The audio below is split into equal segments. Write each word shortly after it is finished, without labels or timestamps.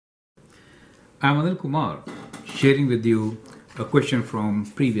I'm Anil Kumar, sharing with you a question from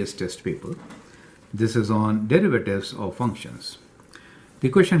previous test paper. This is on derivatives of functions. The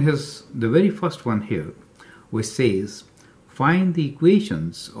question is the very first one here, which says, find the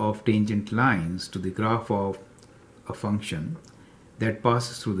equations of tangent lines to the graph of a function that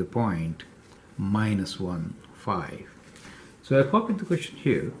passes through the point -1, 5. So I copied the question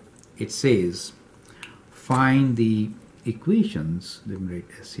here. It says, find the equations, let me write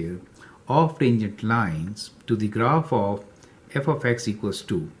S here, of tangent lines to the graph of f of x equals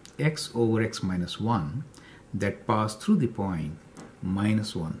to x over x minus 1 that pass through the point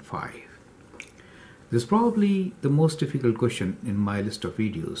 -1, 5. This is probably the most difficult question in my list of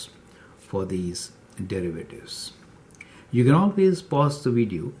videos for these derivatives. You can always pause the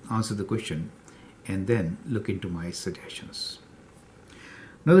video, answer the question, and then look into my suggestions.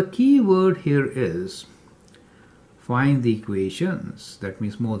 Now the key word here is find the equations, that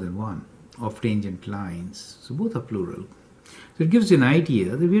means more than one, of tangent lines. So both are plural. So it gives you an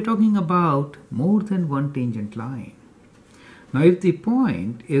idea that we are talking about more than one tangent line. Now if the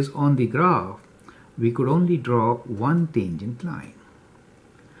point is on the graph, we could only draw one tangent line.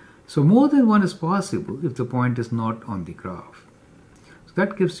 So more than one is possible if the point is not on the graph. So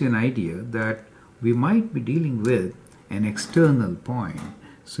that gives you an idea that we might be dealing with an external point.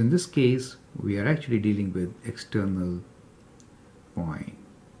 So in this case, we are actually dealing with external point.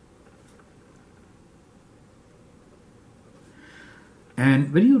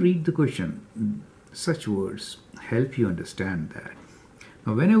 And when you read the question, such words help you understand that.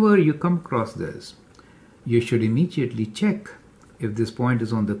 Now whenever you come across this, you should immediately check if this point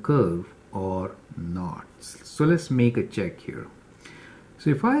is on the curve or not. So let's make a check here. So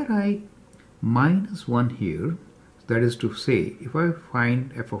if I write -1 here, that is to say, if I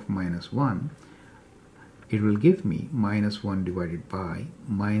find f of -1, it will give me -1 divided by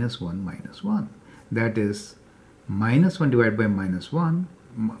 -1 minus 1. That is -1 divided by -1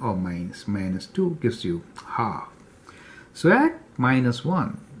 or -2 gives you half. So at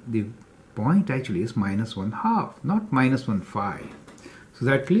 -1, the point actually is -1 half, not -1 5. So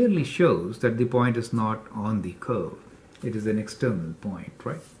that clearly shows that the point is not on the curve. It is an external point,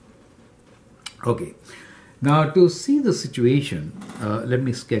 right? Okay. Now to see the situation, let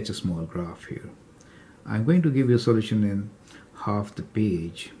me sketch a small graph here. I'm going to give you a solution in half the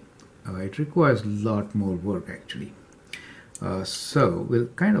page. It requires a lot more work actually. So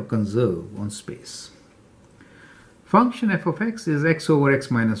we'll kind of conserve on space. Function f of x is x over x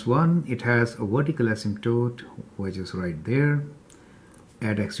minus 1. It has a vertical asymptote, which is right there,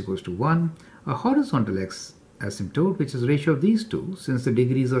 at x equals to 1. A horizontal asymptote, which is ratio of these two, since the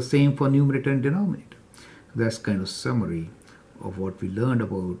degrees are same for numerator and denominator. That's kind of summary of what we learned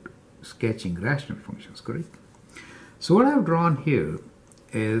about sketching rational functions, correct? So what I've drawn here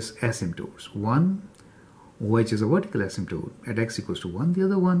is asymptotes. One, which is a vertical asymptote at x equals to 1. The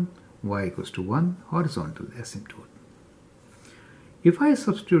other one, y equals to 1, horizontal asymptote. If I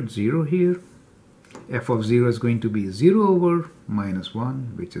substitute 0 here, f of 0 is going to be 0 over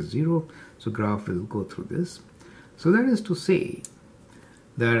 -1, which is 0. So graph will go through this. So that is to say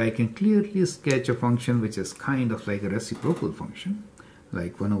that I can clearly sketch a function which is kind of like a reciprocal function,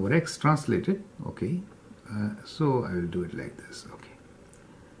 like 1 over x translated, okay. So I will do it like this, okay.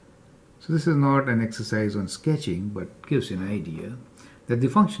 So this is not an exercise on sketching, but gives you an idea that the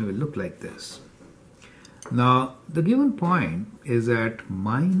function will look like this. Now the given point is at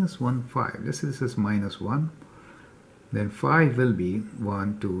 -1, 5. Let's say this is -1, then 5 will be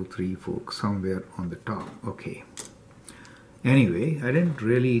 1, 2, 3, 4, somewhere on the top, okay. Anyway, I didn't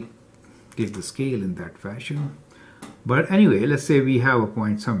really take the scale in that fashion. But anyway, let's say we have a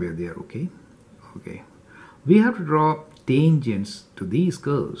point somewhere there, okay? Okay. We have to draw tangents to these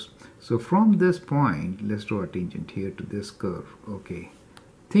curves. So from this point, let's draw a tangent here to this curve, okay?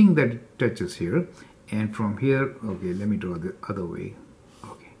 Think that it touches here. And from here, okay, let me draw the other way.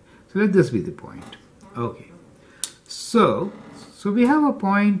 Okay. So let this be the point. Okay. So we have a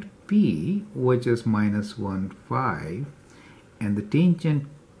point P, which is -1, 5. And the tangent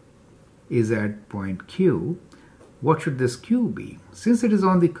is at point Q. What should this Q be? Since it is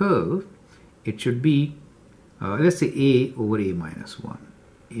on the curve, it should be, let's say A over A minus 1.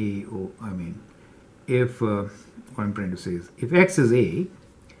 If, what I'm trying to say is, if X is A,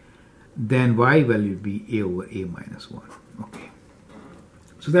 then Y value would be A over A minus 1. Okay.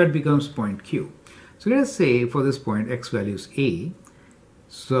 So that becomes point Q. So let's say for this point, X value is A.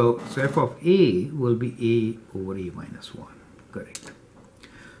 So f of A will be A over A minus 1. Correct.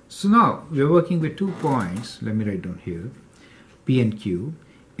 So now we are working with 2 points. Let me write down here, P and Q.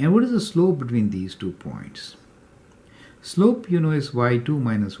 And what is the slope between these 2 points? Slope, you know, is y2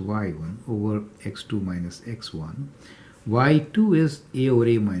 minus y1 over x2 minus x1. y2 is a over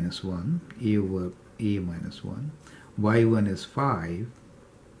a minus 1, a over a minus 1. y1 is 5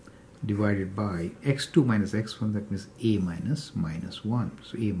 divided by x2 minus x1, that means a minus minus 1.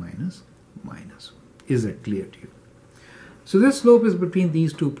 So a minus minus 1. Is that clear to you? So this slope is between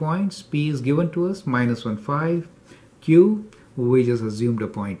these 2 points. P is given to us, minus 1, 5. Q, we just assumed a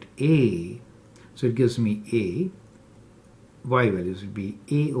point A. So it gives me A. Y values will be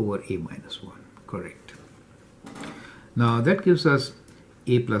A over A minus 1. Correct. Now that gives us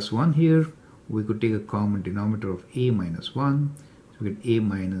A plus 1 here. We could take a common denominator of A minus 1. So we get A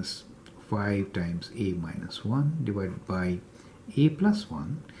minus 5 times A minus 1 divided by A plus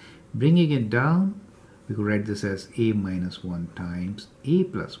 1. Bringing it down, we could write this as A minus 1 times A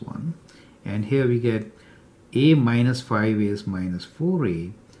plus 1. And here we get A minus 5A is minus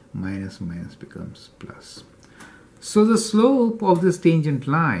 4A. Minus minus becomes plus. So the slope of this tangent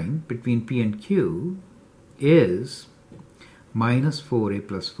line between P and Q is minus 4A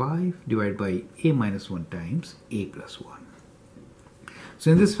plus 5 divided by A minus 1 times A plus 1.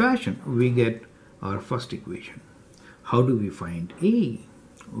 So in this fashion, we get our first equation. How do we find A?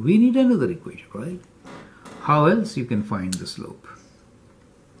 We need another equation, right? How else you can find the slope?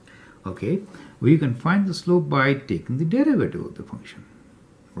 Okay, well, you can find the slope by taking the derivative of the function.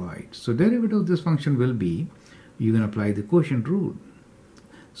 Right, so derivative of this function will be, you can apply the quotient rule.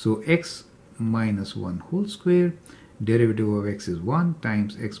 So x minus 1 whole square, derivative of x is 1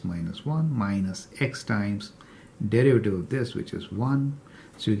 times x minus 1 minus x times derivative of this, which is 1.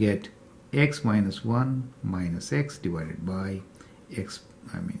 So you get x minus 1 minus x divided by x,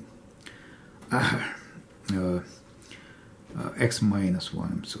 x minus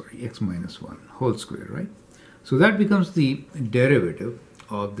 1, x minus 1 whole square, right? So that becomes the derivative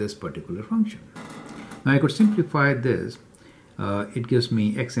of this particular function. Now I could simplify this. It gives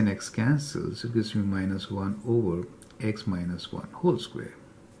me x and x cancels. It gives me minus 1 over x minus 1 whole square.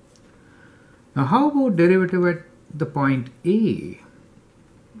 Now how about derivative at the point A?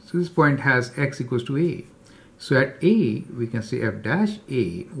 So this point has x equals to A. So at A, we can say f dash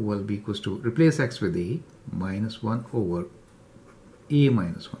A will be equals to, replace x with A, minus 1 over A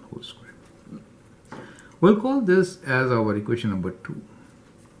minus 1 whole square. We'll call this as our equation number 2.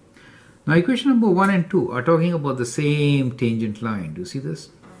 Now equation number 1 and 2 are talking about the same tangent line. Do you see this?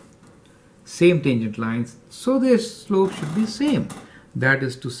 Same tangent lines. So their slope should be same. That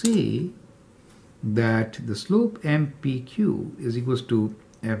is to say that the slope MPQ is equals to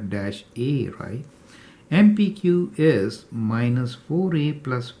f dash A, right? MPQ is minus 4A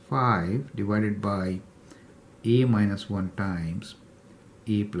plus 5 divided by A minus 1 times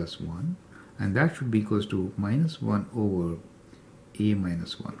A plus 1. And that should be equals to minus 1 over A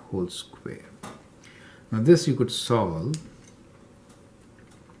minus 1 whole square. Now this you could solve,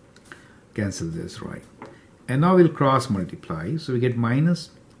 cancel this, right? And now we'll cross multiply. So we get minus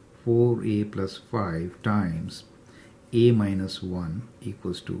 4A plus 5 times A minus 1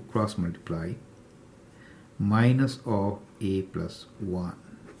 equals to, cross multiply, minus of A plus 1.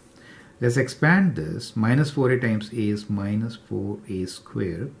 Let's expand this. Minus 4A times A is minus 4A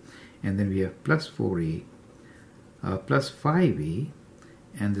square. And then we have plus 4A plus 5A,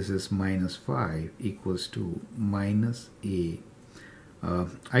 and this is minus 5 equals to minus A.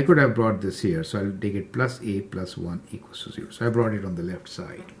 I could have brought this here, so I'll take it plus A plus 1 equals to 0. So I brought it on the left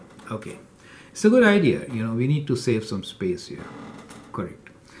side. Okay, it's a good idea. You know, we need to save some space here. Correct.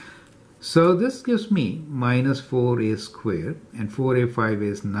 So this gives me minus 4A squared, and 4A, 5A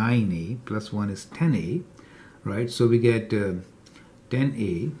is 9A, plus 1 is 10A, right? So we get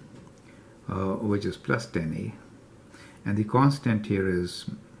 10A, which is plus 10A, and the constant here is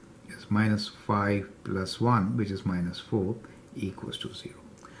minus 5 plus 1, which is minus 4, equals to 0.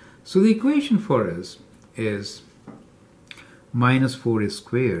 So the equation for us is minus 4A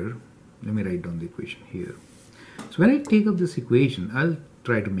squared. Let me write down the equation here. So when I take up this equation, I'll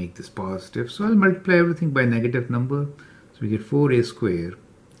try to make this positive. So I'll multiply everything by negative number. So we get 4A squared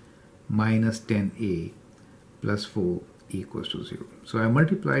minus 10A plus 4 equals to 0. So I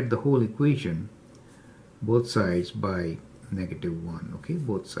multiplied the whole equation, both sides, by negative 1. Okay,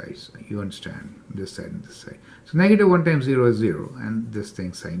 both sides. You understand, this side and this side. So negative 1 times 0 is 0, and this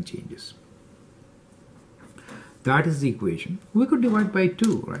thing sign changes. That is the equation. We could divide by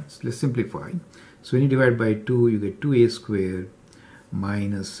 2, right? So let's simplify. So when you divide by 2, you get 2A squared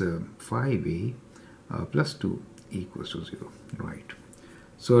minus 5A plus 2 equals to 0, right?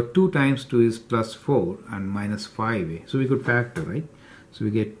 So 2 times 2 is plus 4 and minus 5A. So we could factor, right? So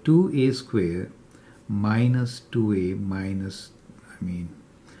we get 2A squared minus 2A minus,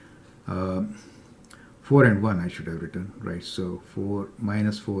 4 4 and 1 I should have written, right? So 4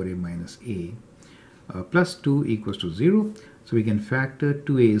 minus 4a minus a plus 2 equals to 0. So we can factor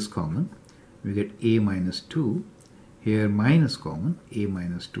 2a is common. We get a minus 2. Here minus common, a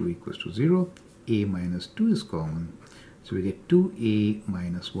minus 2 equals to 0. A minus 2 is common. So we get 2a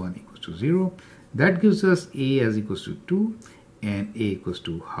minus 1 equals to 0. That gives us a as equals to 2 and a equals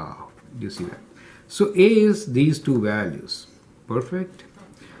to half. Do you see that? So a is these two values. Perfect.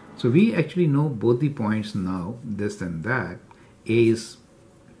 So we actually know both the points now, this and that. A is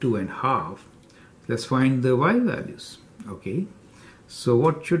 2 and half. Let's find the y values. Okay. So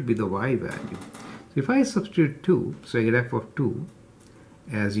what should be the y value? So if I substitute 2, so I get f of 2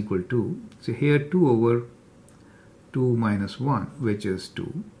 as equal to, so here 2 over 2 minus 1, which is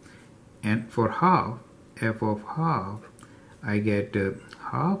 2. And for half, f of half, I get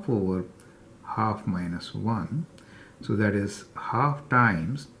half over half minus 1. So that is half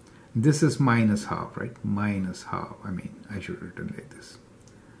times, this is minus half, right? Minus half. I mean, I should have written like this.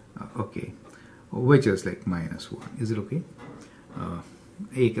 Okay. Which is like minus 1. Is it okay?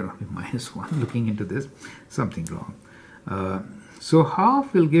 A cannot be minus 1. Looking into this, something wrong. So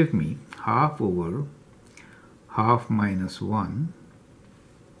half will give me half over half minus 1,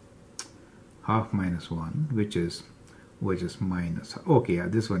 which is minus half. Okay, yeah,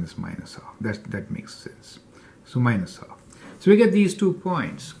 this one is minus half. That makes sense. So minus half. So we get these 2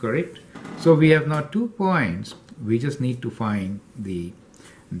 points, correct? So we have now 2 points. We just need to find the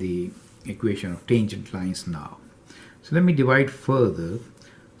equation of tangent lines now. So let me divide further.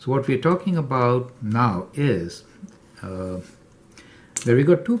 So what we are talking about now is that we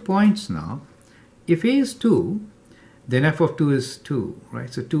got 2 points now. If a is 2, then f of 2 is 2,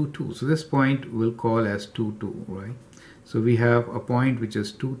 right? So 2, 2. So this point we'll call as 2, 2, right? So we have a point which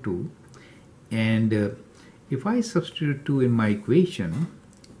is 2, 2. And if I substitute 2 in my equation,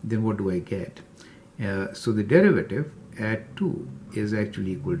 then what do I get? So the derivative at 2 is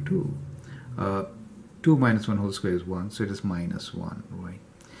actually equal to 2 minus 1 whole square is 1. So it is minus 1, right?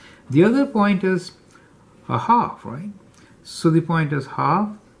 The other point is a half, right? So the point is half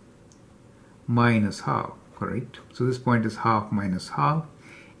minus half, correct? So this point is half minus half,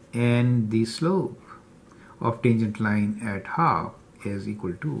 and the slope of tangent line at half is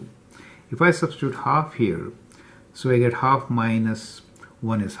equal to, if I substitute half here, so I get half minus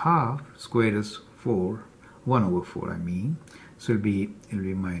 1 is half, square is 4, 1 over 4 I mean, so it'll be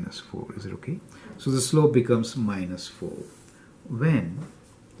minus 4. Is it okay? So the slope becomes minus 4 when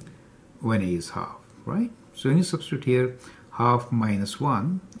a is half, right? So when you substitute here, half minus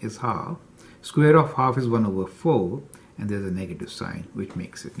 1 is half, square of half is 1 over 4, and there's a negative sign which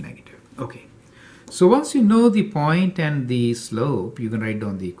makes it negative. Okay, so once you know the point and the slope, you can write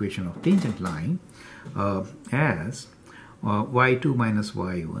down the equation of tangent line as y2 minus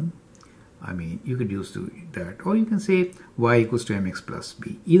y1. I mean, you could use that, or you can say y equals to mx plus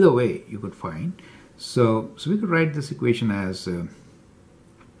b. Either way you could find. So we could write this equation as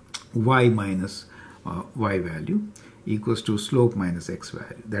y minus y value equals to slope minus x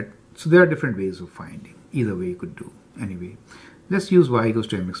value. So there are different ways of finding. Either way you could do. Anyway, let's use y equals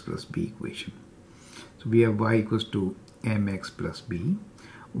to mx plus b equation. So we have y equals to mx plus b.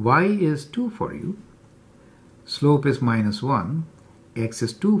 Y is 2 for you. Slope is minus 1. X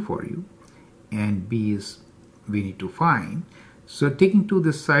is 2 for you. And b is we need to find. So taking 2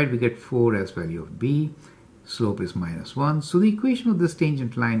 this side, we get 4 as value of b. Slope is minus 1. So the equation of this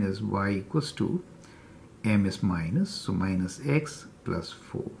tangent line is y equals to m is minus, so minus x plus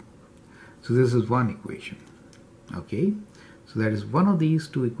 4. So this is one equation. Okay, so that is one of these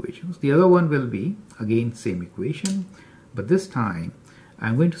 2 equations. The other one will be again same equation, but this time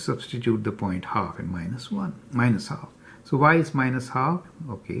I'm going to substitute the point half in minus half. So y is minus half.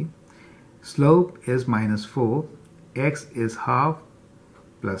 Okay, slope is minus 4, x is half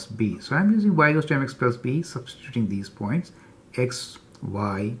plus b. So I'm using y equals to mx plus b, substituting these points x,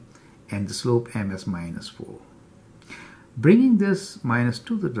 y, and the slope m as minus 4. Bringing this minus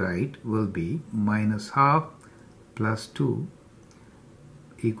 2 to the right will be minus half plus 2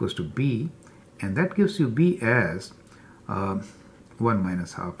 equals to b, and that gives you b as 1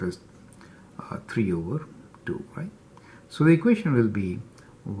 minus half is 3 over 2, right? So the equation will be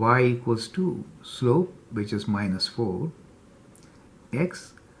y equals to slope, which is minus 4,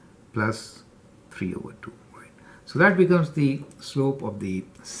 x plus 3 over 2, right? So that becomes the slope of the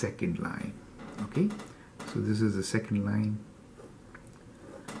second line. Okay, so this is the second line.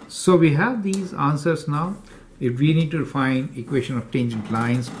 So we have these answers now. If we need to find equation of tangent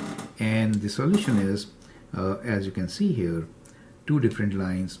lines, and the solution is as you can see here, 2 different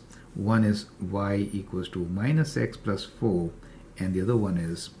lines. One is y equals to minus x plus 4, and the other one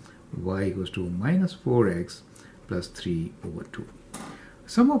is y equals to minus 4x plus 3 over 2.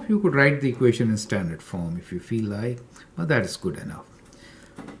 Some of you could write the equation in standard form if you feel like, but that is good enough.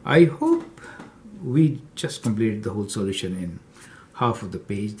 I hope we just completed the whole solution in half of the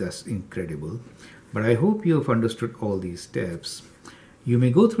page. That's incredible. But I hope you have understood all these steps. You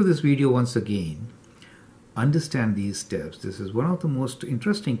may go through this video once again, understand these steps. This is one of the most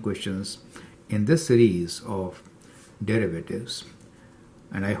interesting questions in this series of derivatives,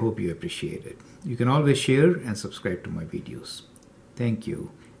 and I hope you appreciate it. You can always share and subscribe to my videos. Thank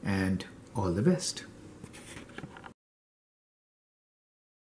you and all the best.